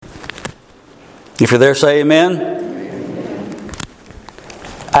If you're there, say amen.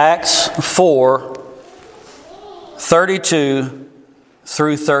 Acts 4, 32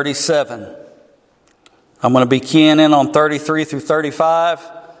 through 37. I'm going to be keying in on 33 through 35,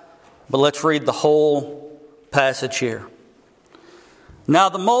 but let's read the whole passage here. Now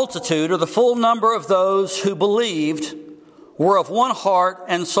the multitude, or the full number of those who believed, were of one heart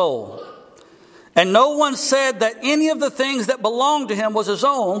and soul. And no one said that any of the things that belonged to him was his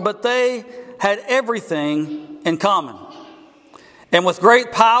own, but they had everything in common. And with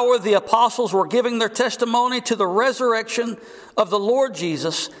great power the apostles were giving their testimony to the resurrection of the Lord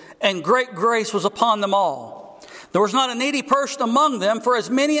Jesus, and great grace was upon them all. There was not a needy person among them, for as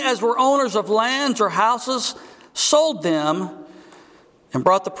many as were owners of lands or houses sold them and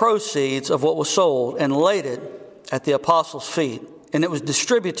brought the proceeds of what was sold and laid it at the apostles' feet. And it was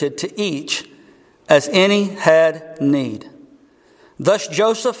distributed to each as any had need. Thus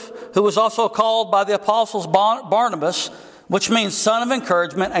Joseph, who was also called by the apostles Barnabas, which means son of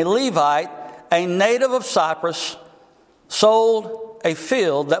encouragement, a Levite, a native of Cyprus, sold a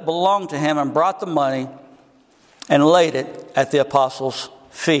field that belonged to him and brought the money and laid it at the apostles'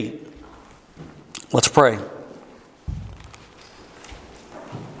 feet. Let's pray.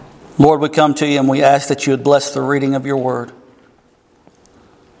 Lord, we come to you and we ask that you would bless the reading of your word.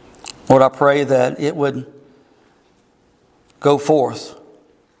 Lord, I pray that it would go forth.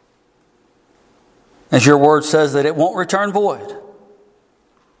 As your word says that it won't return void.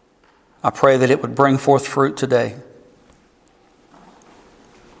 I pray that it would bring forth fruit today.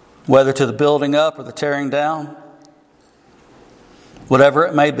 Whether to the building up or the tearing down. Whatever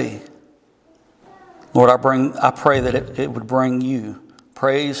it may be. Lord, I pray that it would bring you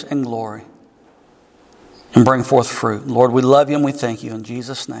praise and glory. And bring forth fruit. Lord, we love you and we thank you in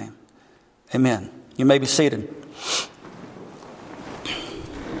Jesus' name. Amen. You may be seated.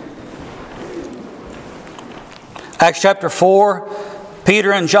 Acts chapter 4,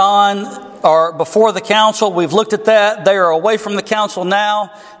 Peter and John are before the council. We've looked at that. They are away from the council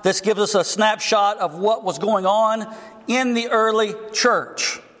now. This gives us a snapshot of what was going on in the early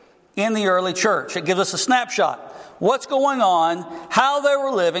church. In the early church. It gives us a snapshot. What's going on, how they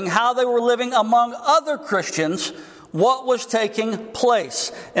were living among other Christians, what was taking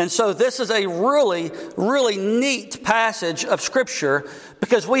place. And so this is a really, really neat passage of Scripture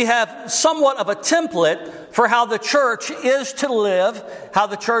because we have somewhat of a template for how the church is to live, how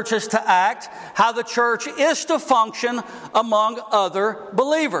the church is to act, how the church is to function among other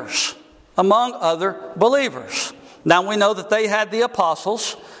believers. Among other believers. Now we know that they had the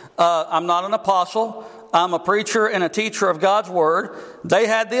apostles. I'm not an apostle. I'm a preacher and a teacher of God's Word. They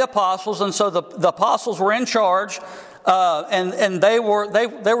had the apostles, and so the apostles were in charge, and they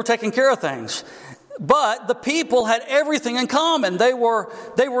were taking care of things. But the people had everything in common. They were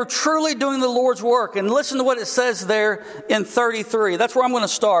truly doing the Lord's work. And listen to what it says there in 33. That's where I'm going to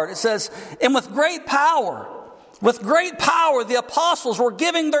start. It says, and with great power, the apostles were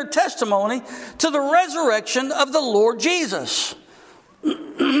giving their testimony to the resurrection of the Lord Jesus.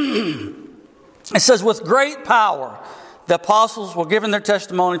 It says, with great power, the apostles were giving their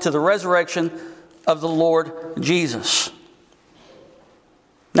testimony to the resurrection of the Lord Jesus.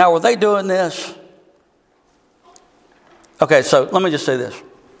 Now, were they doing this? Okay, so let me just say this.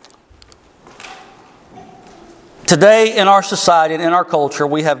 Today in our society and in our culture,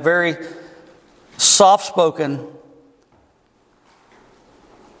 we have very soft-spoken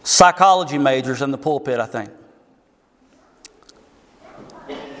psychology majors in the pulpit, I think.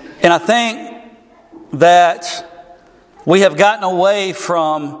 And I think that we have gotten away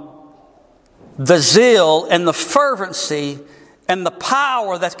from the zeal and the fervency and the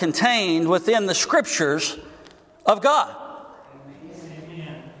power that's contained within the Scriptures of God.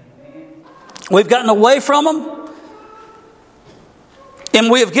 We've gotten away from them.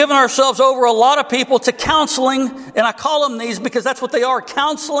 And we have given ourselves over, a lot of people, to counseling. And I call them these because that's what they are.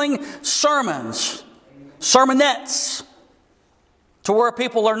 Counseling sermons. Sermonettes. To where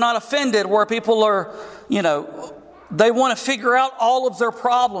people are not offended. Where people are, they want to figure out all of their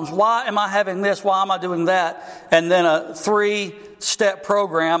problems. Why am I having this? Why am I doing that? And then a 3-step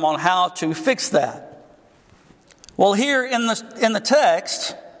program on how to fix that. Well, here in the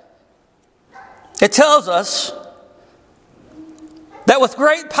text, it tells us that with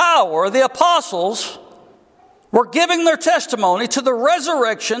great power, the apostles were giving their testimony to the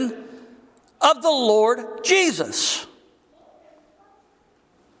resurrection of the Lord Jesus.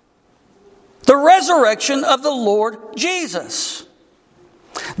 The resurrection of the Lord Jesus.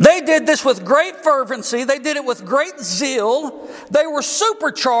 They did this with great fervency. They did it with great zeal. They were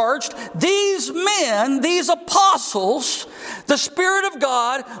supercharged. These men, these apostles, The Spirit of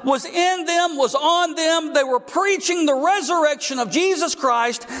God was in them, was on them. They were preaching the resurrection of Jesus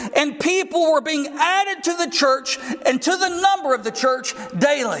Christ, and people were being added to the church and to the number of the church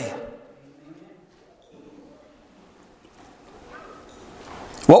daily.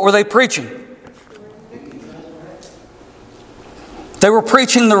 What were they preaching? They were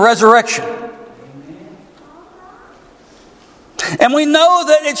preaching the resurrection. And we know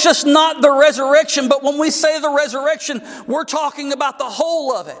that it's just not the resurrection, but when we say the resurrection, we're talking about the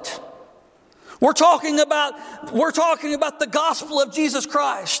whole of it. We're talking about the gospel of Jesus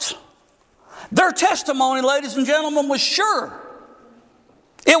Christ. Their testimony, ladies and gentlemen, was sure.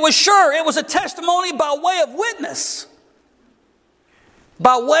 It was sure. It was a testimony by way of witness.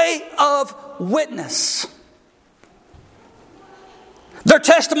 By way of witness. Their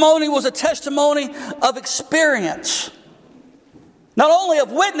testimony was a testimony of experience. Not only of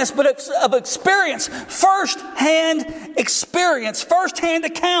witness, but of experience. First-hand experience. First-hand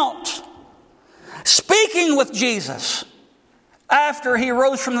account. Speaking with Jesus after He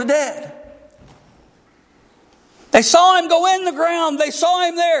rose from the dead. They saw Him go in the ground. They saw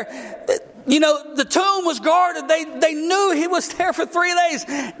Him there. You know, the tomb was guarded. They knew He was there for 3 days.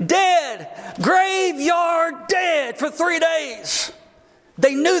 Dead. Graveyard dead for 3 days.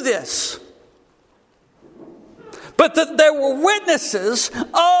 They knew this. But there were witnesses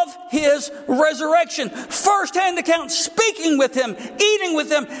of His resurrection. First-hand account, speaking with Him, eating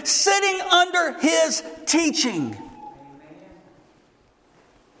with Him, sitting under His teaching.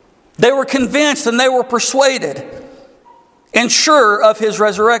 They were convinced and they were persuaded and sure of His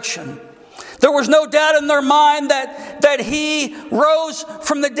resurrection. There was no doubt in their mind that He rose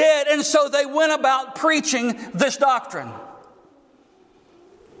from the dead, and so they went about preaching this doctrine.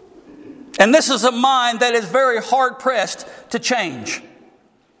 And this is a mind that is very hard-pressed to change.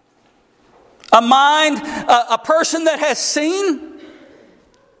 A mind, a person that has seen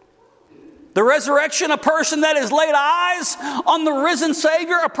the resurrection, a person that has laid eyes on the risen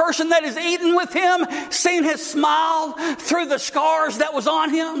Savior, a person that has eaten with Him, seen His smile through the scars that was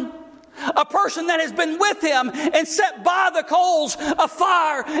on Him. A person that has been with Him and sat by the coals of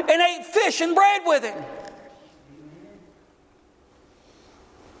fire and ate fish and bread with Him.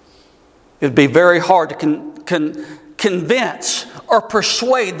 It'd be very hard to convince or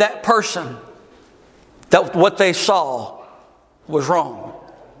persuade that person that what they saw was wrong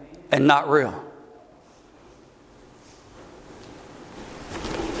and not real.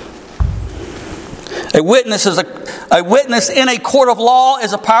 A witness in a court of law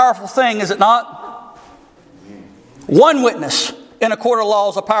is a powerful thing, is it not? One witness in a court of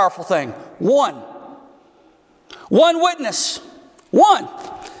law is a powerful thing. One witness. One.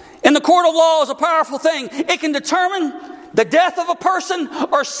 In the court of law is a powerful thing. It can determine the death of a person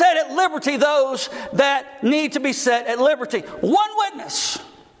or set at liberty those that need to be set at liberty. One witness.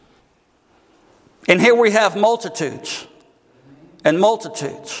 And here we have multitudes and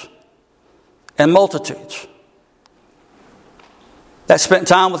multitudes and multitudes that spent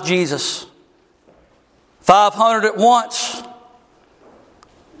time with Jesus. 500 at once.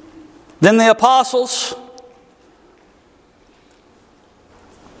 Then the apostles.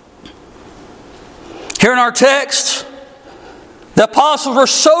 Here in our text, the apostles were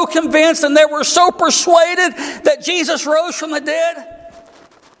so convinced and they were so persuaded that Jesus rose from the dead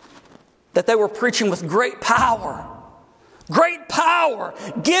that they were preaching with great power,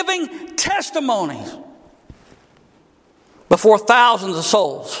 giving testimonies before thousands of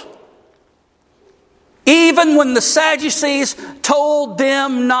souls. Even when the Sadducees told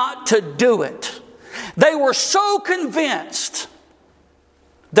them not to do it, they were so convinced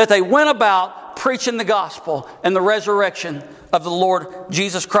that they went about preaching the gospel and the resurrection of the Lord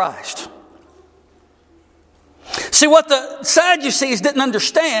Jesus Christ. See, what the Sadducees didn't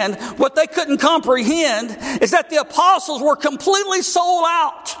understand, what they couldn't comprehend, is that the apostles were completely sold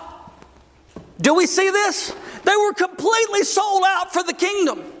out. Do we see this? They were completely sold out for the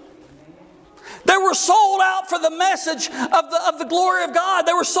kingdom. They were sold out for the message of the glory of God.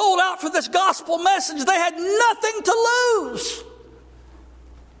 They were sold out for this gospel message. They had nothing to lose.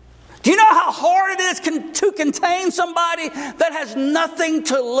 Do you know how hard it is to contain somebody that has nothing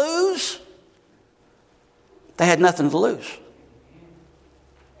to lose? They had nothing to lose.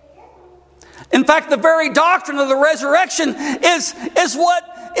 In fact, the very doctrine of the resurrection is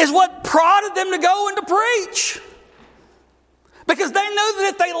what prodded them to go and to preach. Because they knew that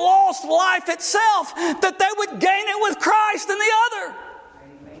if they lost life itself, that they would gain it with Christ and the other.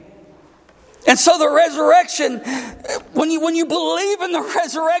 And so the resurrection, when you believe in the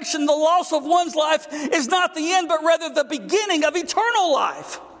resurrection, the loss of one's life is not the end, but rather the beginning of eternal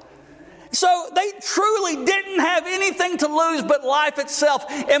life. So they truly didn't have anything to lose but life itself.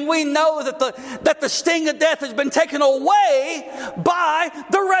 And we know that the sting of death has been taken away by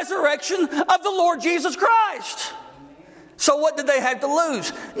the resurrection of the Lord Jesus Christ. So what did they have to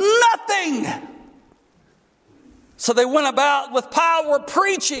lose? Nothing. So they went about with power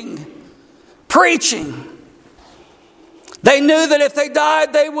preaching. They knew that if they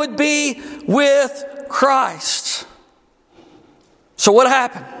died, they would be with Christ. So what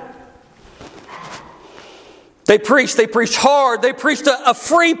happened? They preached hard. They preached a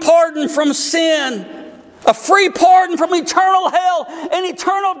free pardon from sin. A free pardon from eternal hell and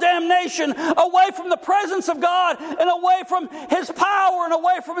eternal damnation, away from the presence of God and away from His power and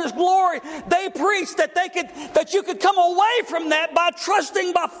away from His glory. They preached that you could come away from that by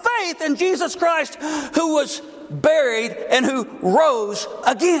trusting by faith in Jesus Christ, who was buried and who rose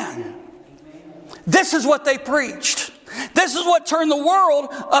again. This is what they preached. This is what turned the world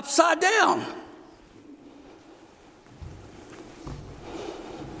upside down.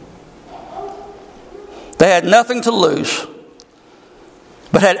 They had nothing to lose,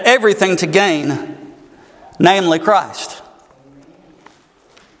 but had everything to gain, namely Christ.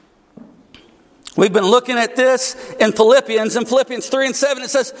 We've been looking at this in Philippians. In Philippians 3 and 7,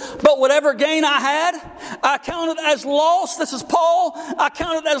 it says, "But whatever gain I had, I counted as loss." This is Paul. "I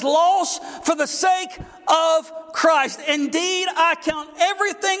counted as loss for the sake of Christ. Indeed, I count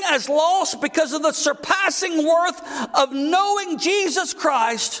everything as loss because of the surpassing worth of knowing Jesus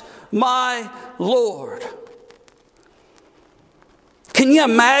Christ, my Lord." Can you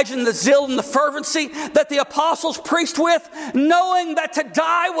imagine the zeal and the fervency that the apostles preached with, knowing that to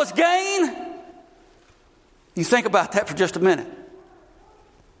die was gain? You think about that for just a minute.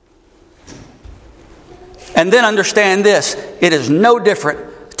 And then understand this: it is no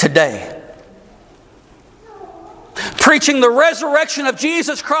different today. Preaching the resurrection of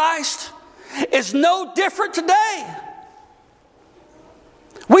Jesus Christ is no different today.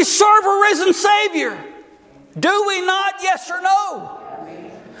 We serve a risen Savior. Do we not? Yes or no?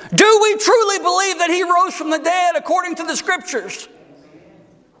 Do we truly believe that He rose from the dead according to the Scriptures?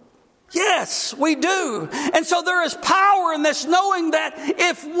 Yes, we do. And so there is power in this, knowing that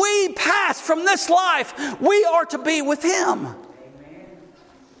if we pass from this life, we are to be with Him.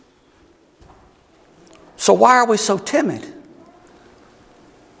 So why are we so timid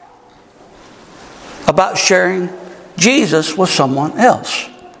about sharing Jesus with someone else?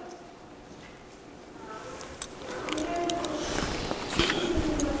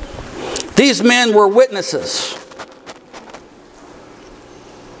 These men were witnesses.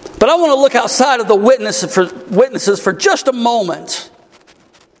 But I want to look outside of the witnesses for just a moment.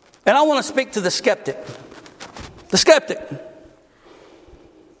 And I want to speak to the skeptic. The skeptic.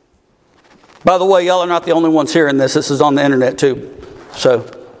 By the way, y'all are not the only ones hearing this. This is on the internet too. So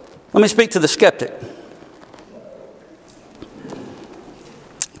let me speak to the skeptic.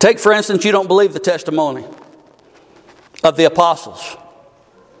 Take, for instance, you don't believe the testimony of the apostles.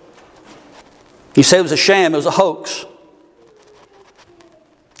 You say it was a sham, it was a hoax.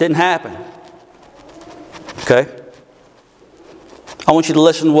 Didn't happen. Okay? I want you to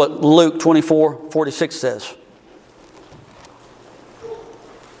listen to what Luke 24:46 says.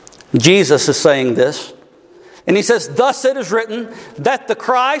 Jesus is saying this. And He says, "Thus it is written that the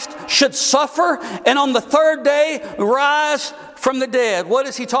Christ should suffer and on the third day rise from the dead." What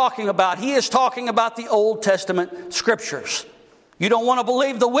is He talking about? He is talking about the Old Testament Scriptures. You don't want to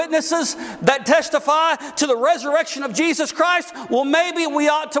believe the witnesses that testify to the resurrection of Jesus Christ? Well, maybe we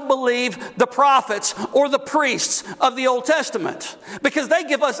ought to believe the prophets or the priests of the Old Testament, because they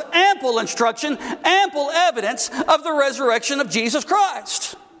give us ample instruction, ample evidence of the resurrection of Jesus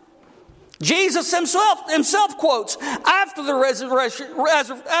Christ. Jesus himself quotes after the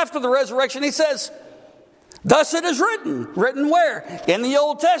resurrection, He says, "Thus it is written." Written where? In the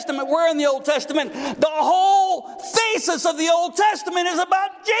Old Testament. Where in the Old Testament? The whole thesis of the Old Testament is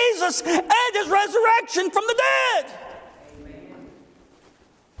about Jesus and His resurrection from the dead. Amen.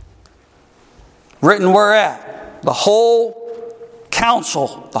 Written where at? The whole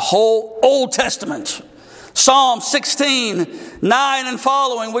counsel, the whole Old Testament. Psalm 16:9 and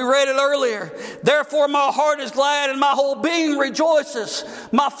following. We read it earlier. "Therefore my heart is glad and my whole being rejoices.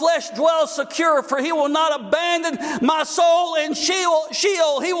 My flesh dwells secure, for He will not abandon my soul in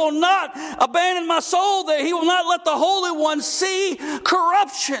Sheol. He will not abandon my soul there. He will not let the Holy One see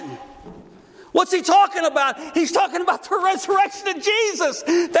corruption." What's He talking about? He's talking about the resurrection of Jesus.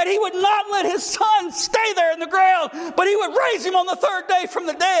 That He would not let His Son stay there in the ground, but He would raise Him on the third day from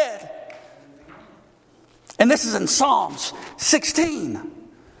the dead. And this is in Psalms 16.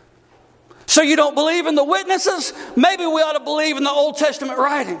 So you don't believe in the witnesses? Maybe we ought to believe in the Old Testament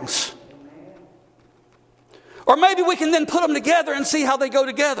writings. Or maybe we can then put them together and see how they go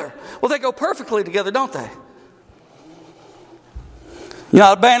together. Well, they go perfectly together, don't they?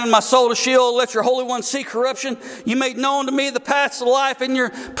 I abandoned my soul to Sheol, let your Holy One see corruption. You made known to me the paths of life. In your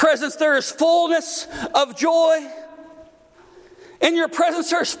presence there is fullness of joy. In your presence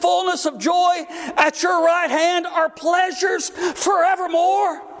there is fullness of joy. At your right hand are pleasures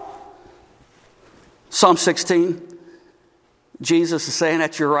forevermore. Psalm 16, Jesus is saying,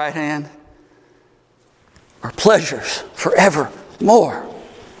 at your right hand are pleasures forevermore.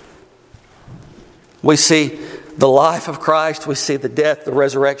 We see the life of Christ, we see the death, the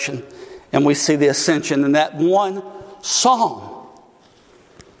resurrection, and we see the ascension in that one song.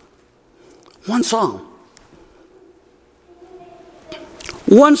 One song.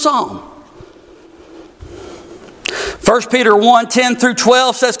 One song. 1 Peter 1:10 through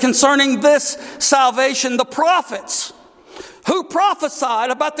 12 says, concerning this salvation, the prophets who prophesied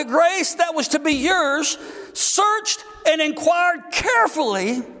about the grace that was to be yours searched and inquired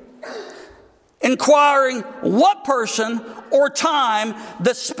carefully, inquiring what person or time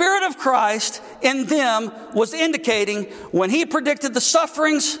the Spirit of Christ in them was indicating when he predicted the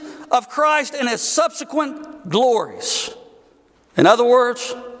sufferings of Christ and his subsequent glories. In other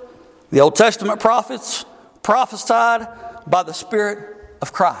words, the Old Testament prophets prophesied by the Spirit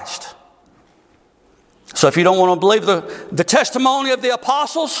of Christ. So if you don't want to believe the testimony of the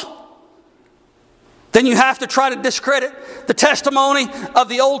apostles, then you have to try to discredit the testimony of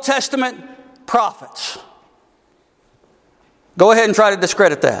the Old Testament prophets. Go ahead and try to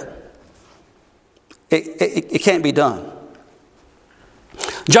discredit that. It can't be done.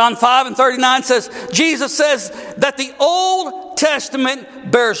 John 5:39 says, Jesus says that the Old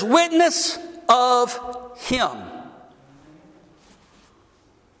Testament bears witness of Him.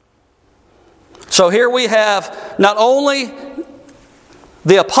 So here we have not only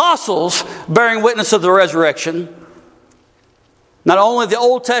the apostles bearing witness of the resurrection, not only the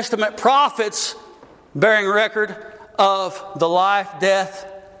Old Testament prophets bearing record of the life, death,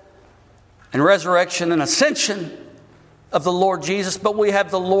 and resurrection and ascension of the Lord Jesus, but we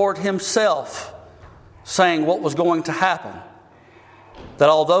have the Lord Himself saying what was going to happen. That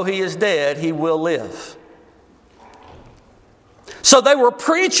although He is dead, He will live. So they were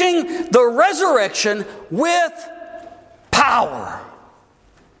preaching the resurrection with power.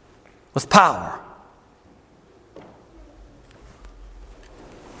 With power.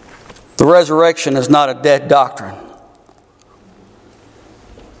 The resurrection is not a dead doctrine.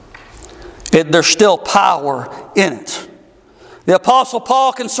 There's still power in it. The Apostle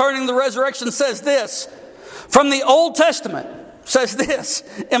Paul concerning the resurrection says this. From the Old Testament says this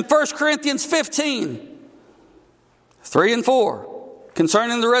in 1 Corinthians 15, 3 and 4.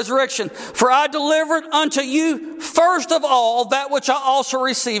 Concerning the resurrection, for I delivered unto you first of all that which I also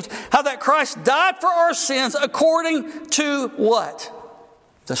received, how that Christ died for our sins according to what?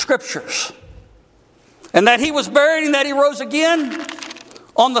 The Scriptures. And that He was buried and that He rose again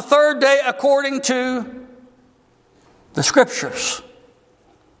on the third day according to the Scriptures.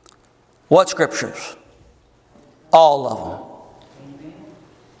 What Scriptures? All of them.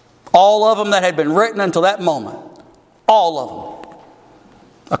 All of them that had been written until that moment. All of them.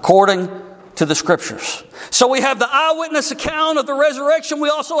 According to the Scriptures. So we have the eyewitness account of the resurrection. We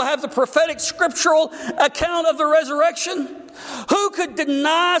also have the prophetic scriptural account of the resurrection. Who could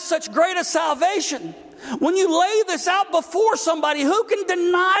deny such great a salvation? When you lay this out before somebody, who can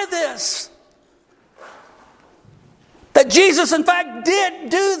deny this? That Jesus, in fact, did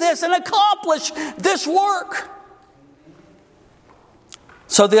do this and accomplish this work.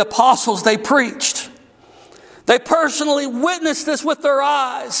 So the apostles, they preached. They personally witnessed this with their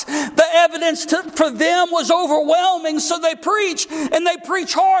eyes. The evidence for them was overwhelming, so they preach, and they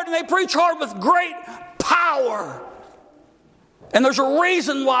preach hard, and they preach hard with great power. And there's a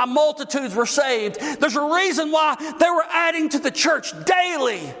reason why multitudes were saved. There's a reason why they were adding to the church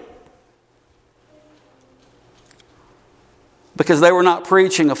daily. Because they were not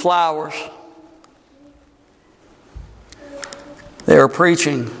preaching of flowers. They were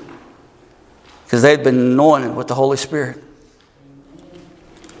preaching because they'd been anointed with the Holy Spirit.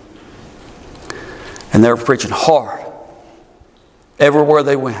 And they were preaching hard everywhere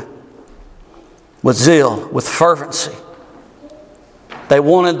they went. With zeal, with fervency. They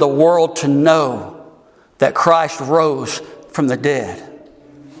wanted the world to know that Christ rose from the dead.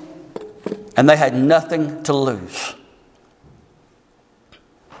 And they had nothing to lose.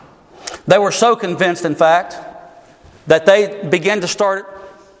 They were so convinced, in fact, that they began to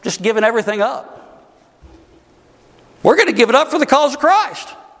start just giving everything up. We're going to give it up for the cause of Christ.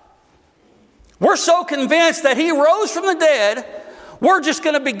 We're so convinced that He rose from the dead, we're just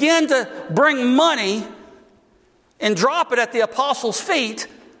going to begin to bring money and drop it at the apostles' feet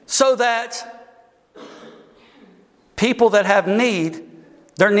so that people that have need,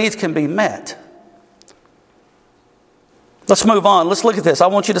 their needs can be met. Let's move on. Let's look at this. I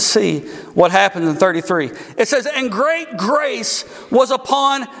want you to see what happened in 33. It says, and great grace was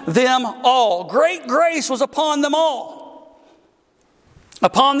upon them all. Great grace was upon them all.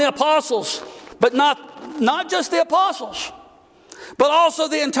 Upon the apostles. But not just the apostles. But also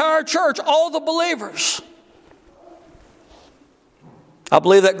the entire church. All the believers. I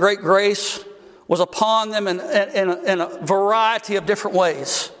believe that great grace was upon them in a variety of different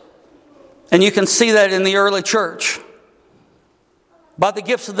ways. And you can see that in the early church. By the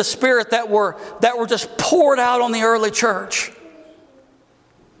gifts of the Spirit that were just poured out on the early church.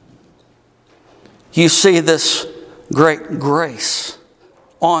 You see this great grace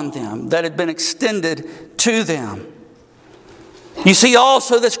on them that had been extended to them. You see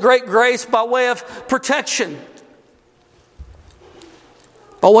also this great grace by way of protection.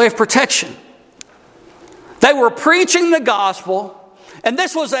 By way of protection. They were preaching the gospel. And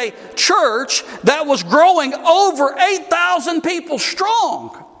this was a church that was growing over 8,000 people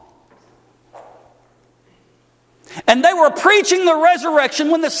strong. And they were preaching the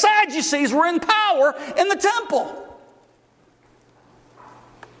resurrection when the Sadducees were in power in the temple.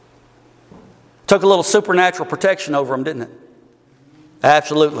 Took a little supernatural protection over them, didn't it?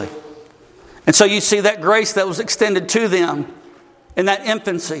 Absolutely. And so you see that grace that was extended to them in that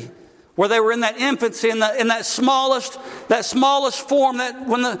infancy. Where they were in that infancy, in that smallest form, that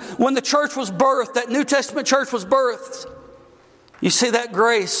when the church was birthed, that New Testament church was birthed. You see that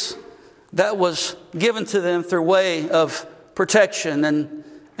grace that was given to them through way of protection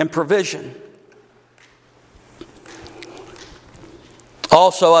and provision.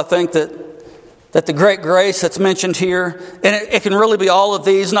 Also, I think that the great grace that's mentioned here, and it can really be all of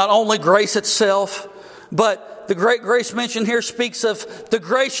these, not only grace itself, but the great grace mentioned here speaks of the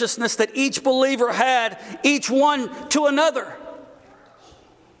graciousness that each believer had, each one to another.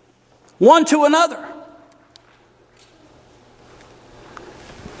 One to another.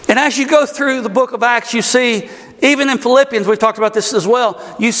 And as you go through the book of Acts, you see, even in Philippians, we've talked about this as well,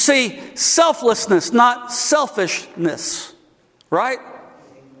 you see selflessness, not selfishness. Right?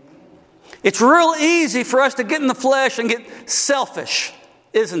 It's real easy for us to get in the flesh and get selfish,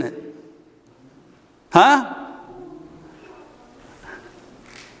 isn't it? Huh?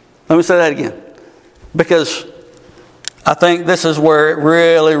 Let me say that again. Because I think this is where it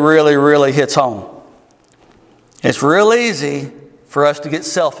really, really, really hits home. It's real easy for us to get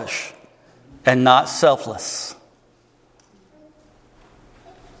selfish and not selfless.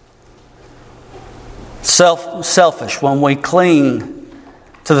 Selfish when we cling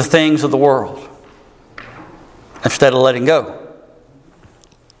to the things of the world instead of letting go.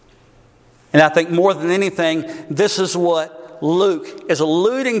 And I think more than anything, this is what Luke is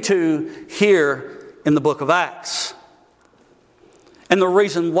alluding to here in the book of Acts. And the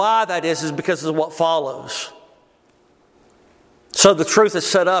reason why that is because of what follows. So the truth is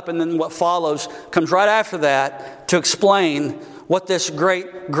set up, and then what follows comes right after that to explain what this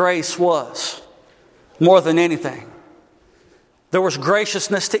great grace was. More than anything. There was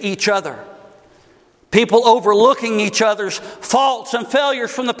graciousness to each other. People overlooking each other's faults and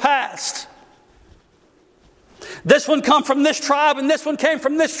failures from the past. This one come from this tribe and this one came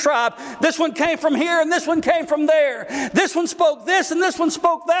from this tribe. This one came from here and this one came from there. This one spoke this and this one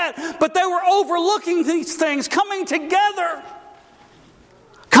spoke that. But they were overlooking these things, coming together.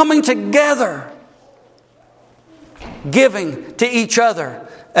 Coming together. Giving to each other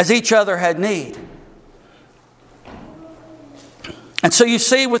as each other had need. And so you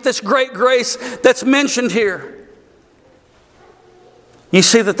see with this great grace that's mentioned here, you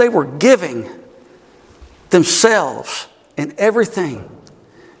see that they were giving themselves and everything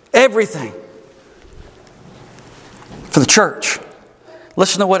for the church.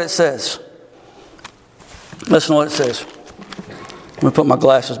 Listen to what it says. Listen to what it says. Let me put my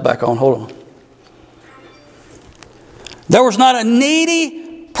glasses back on. Hold on. There was not a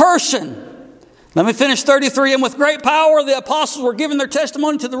needy person. Let me finish 33. And with great power the apostles were giving their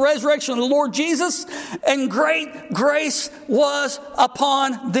testimony to the resurrection of the Lord Jesus, and great grace was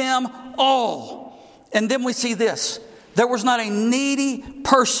upon them all. And then we see this. There was not a needy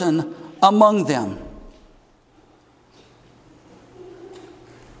person among them.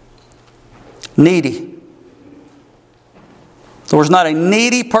 Needy. There was not a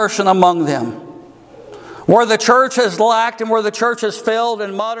needy person among them. Where the church has lacked and where the church has failed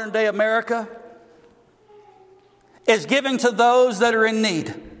in modern day America is giving to those that are in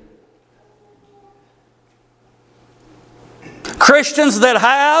need. Christians that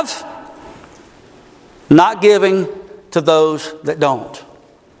have not giving to those that don't.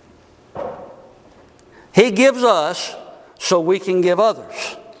 He gives us so we can give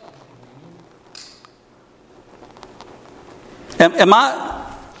others. Am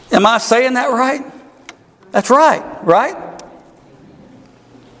I saying that right? That's right, right?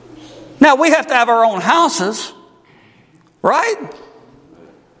 Now, we have to have our own houses, right?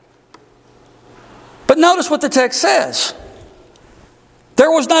 But notice what the text says.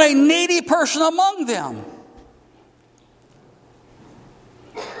 There was not a needy person among them.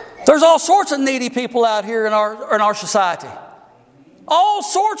 There's all sorts of needy people out here in our society. All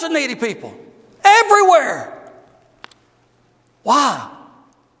sorts of needy people. Everywhere. Why?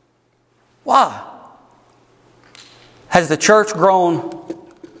 Why? Has the church grown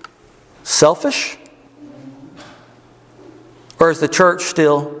selfish? Or is the church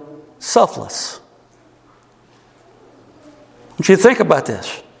still selfless? I want you to think about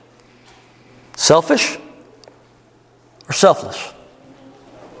this. Selfish or selfless?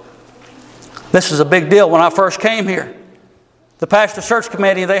 This is a big deal. When I first came here, the pastor search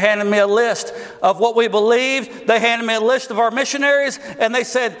committee, they handed me a list of what we believed. They handed me a list of our missionaries, and they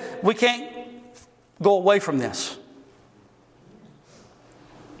said, we can't go away from this.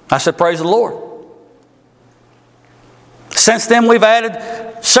 I said, praise the Lord. Since then, we've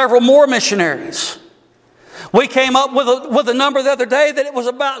added several more missionaries. We came up with a number the other day that it was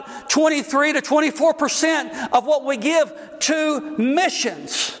about 23 to 24% of what we give to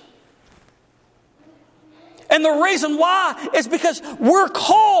missions. And the reason why is because we're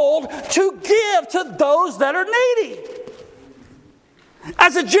called to give to those that are needy.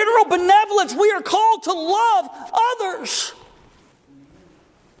 As a general benevolence, we are called to love others.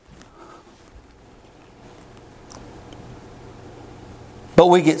 But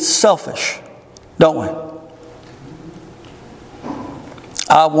we get selfish, don't we?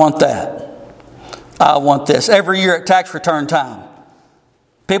 I want that. I want this. Every year at tax return time,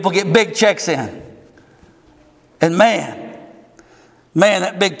 people get big checks in. And man,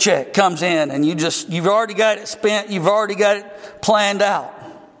 that big check comes in and you've already got it spent. You've already got it planned out.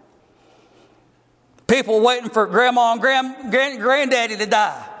 People waiting for grandma and granddaddy to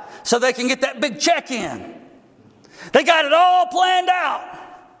die so they can get that big check in. They got it all planned out.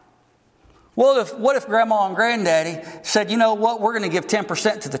 Well, what if grandma and granddaddy said, you know what, we're going to give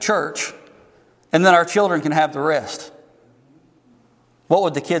 10% to the church and then our children can have the rest? What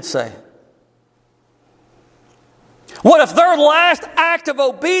would the kids say? What if their last act of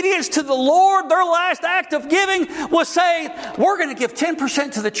obedience to the Lord, their last act of giving was say, we're going to give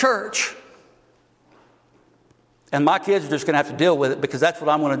 10% to the church. And my kids are just going to have to deal with it because that's what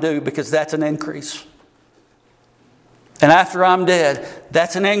I'm going to do because that's an increase. And after I'm dead,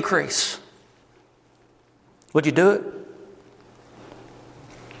 that's an increase. Would you do it?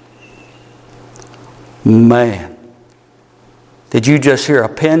 Man, did you just hear a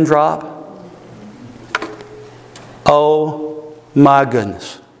pin drop? Oh my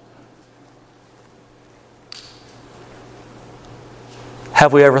goodness.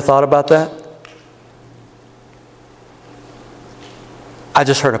 Have we ever thought about that? I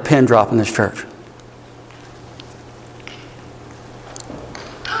just heard a pin drop in this church.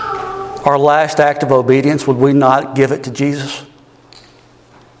 Our last act of obedience, would we not give it to Jesus?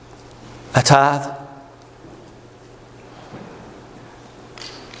 A tithe?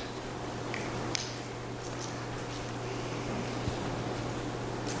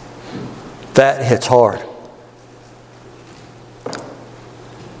 That hits hard.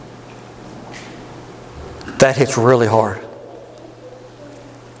 That hits really hard.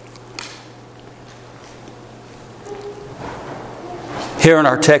 Here in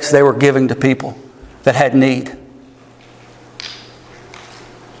our text, they were giving to people that had need.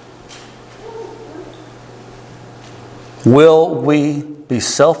 Will we be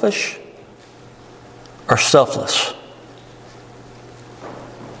selfish or selfless?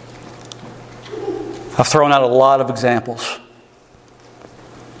 I've thrown out a lot of examples.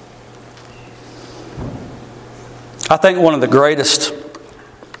 I think one of the greatest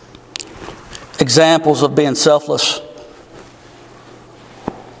examples of being selfless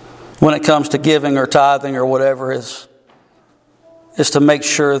when it comes to giving or tithing or whatever is to make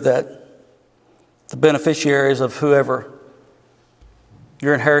sure that the beneficiaries of whoever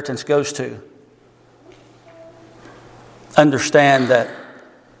your inheritance goes to understand that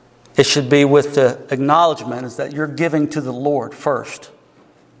it should be with the acknowledgement is that you're giving to the Lord first.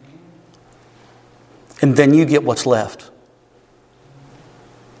 And then you get what's left.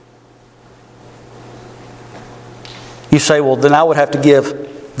 You say, well, then I would have to give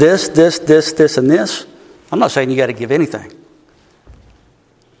this, and this. I'm not saying you got to give anything.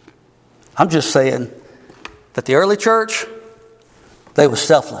 I'm just saying that the early church, they were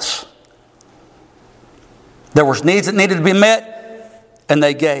selfless. There was needs that needed to be met, and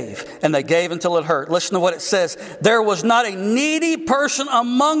they gave. And they gave until it hurt. Listen to what it says. There was not a needy person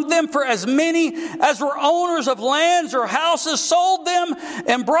among them, for as many as were owners of lands or houses sold them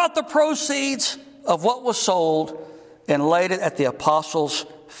and brought the proceeds of what was sold and laid it at the apostles'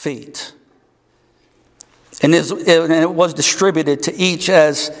 feet. And it was distributed to each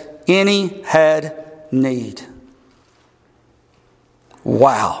as any had need.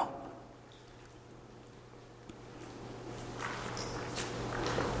 Wow.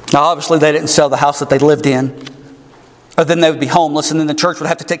 Now, obviously, they didn't sell the house that they lived in, or then they would be homeless, and then the church would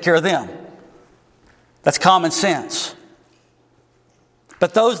have to take care of them. That's common sense.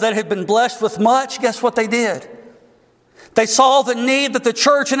 But those that had been blessed with much, guess what they did? They saw the need that the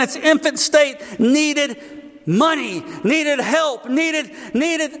church in its infant state needed money, needed help, needed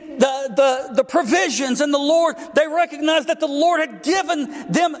the provisions. And the Lord, they recognized that the Lord had given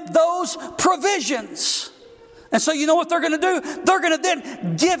them those provisions. And so you know what they're going to do? They're going to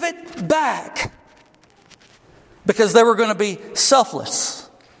then give it back. Because they were going to be selfless,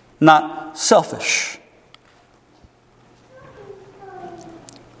 not selfish.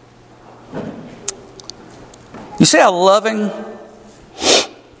 You see how loving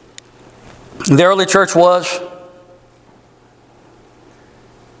the early church was?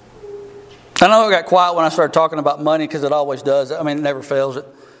 I know I got quiet when I started talking about money because it always does. I mean, it never fails.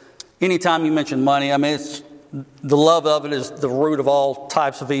 Anytime you mention money, I mean, the love of it is the root of all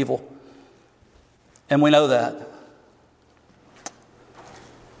types of evil. And we know that.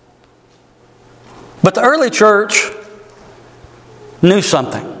 But the early church knew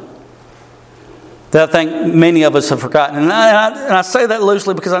something that I think many of us have forgotten. And I say that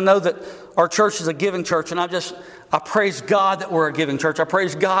loosely because I know that our church is a giving church. And I praise God that we're a giving church. I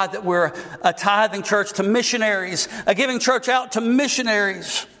praise God that we're a tithing church to missionaries, a giving church out to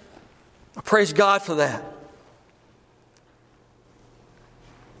missionaries. I praise God for that.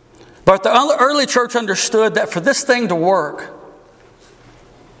 But the early church understood that for this thing to work,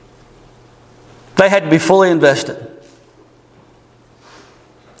 they had to be fully invested.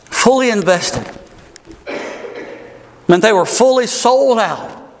 Fully invested. Meant they were fully sold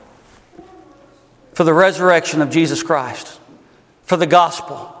out for the resurrection of Jesus Christ, for the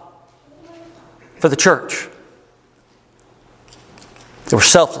gospel, for the church. They were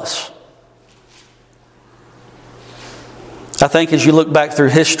selfless. I think as you look back through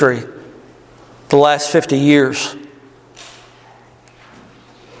history, the last 50 years,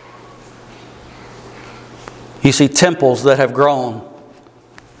 you see temples that have grown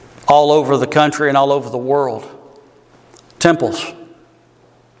all over the country and all over the world. Temples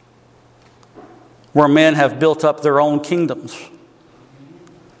where men have built up their own kingdoms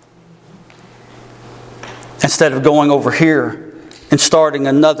instead of going over here and starting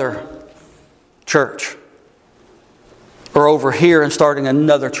another church, or over here and starting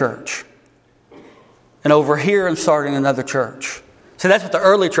another church, and over here and starting another church. See, that's what the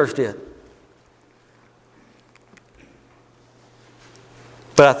early church did.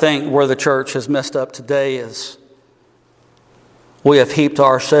 But I think where the church has messed up today is we have heaped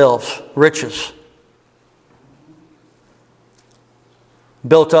ourselves riches,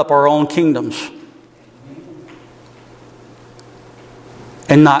 built up our own kingdoms,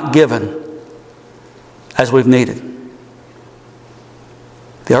 and not given as we've needed.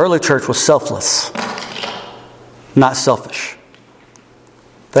 The early church was selfless, not selfish.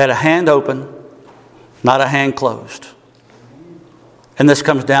 They had a hand open, not a hand closed. And this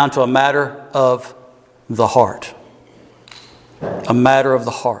comes down to a matter of the heart. A matter of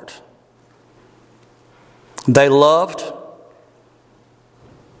the heart. They loved.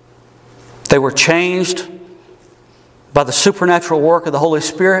 They were changed by the supernatural work of the Holy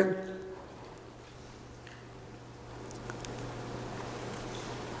Spirit.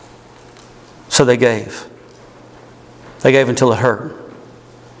 So they gave. They gave until it hurt.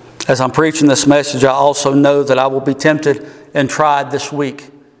 As I'm preaching this message, I also know that I will be tempted and tried this week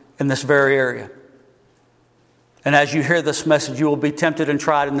in this very area. And as you hear this message, you will be tempted and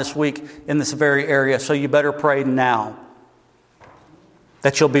tried in this week in this very area. So you better pray now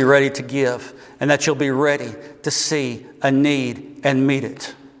that you'll be ready to give and that you'll be ready to see a need and meet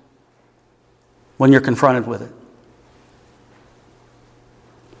it when you're confronted with it.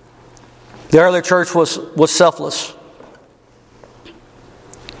 The early church was selfless.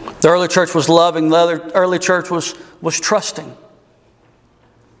 The early church was loving. The early church was trusting.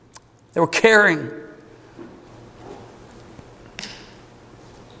 They were caring.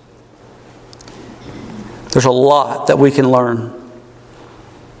 There's a lot that we can learn.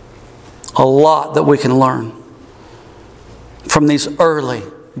 A lot that we can learn. from these early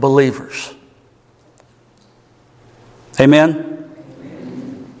believers. Amen?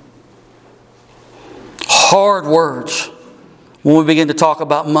 Hard words when we begin to talk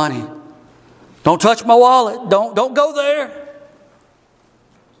about money. Don't touch my wallet. Don't go there.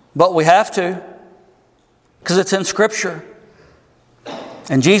 But we have to, because it's in Scripture.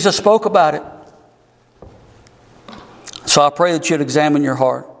 And Jesus spoke about it. So I pray that you'd examine your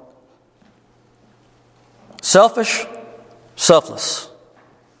heart. Selfish, selfless.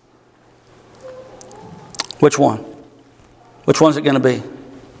 Which one? Which one's it going to be?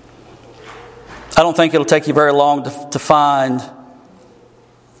 I don't think it'll take you very long to find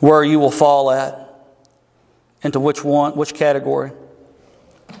where you will fall at, into which category.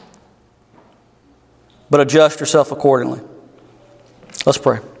 But adjust yourself accordingly. Let's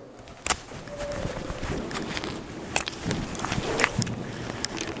pray.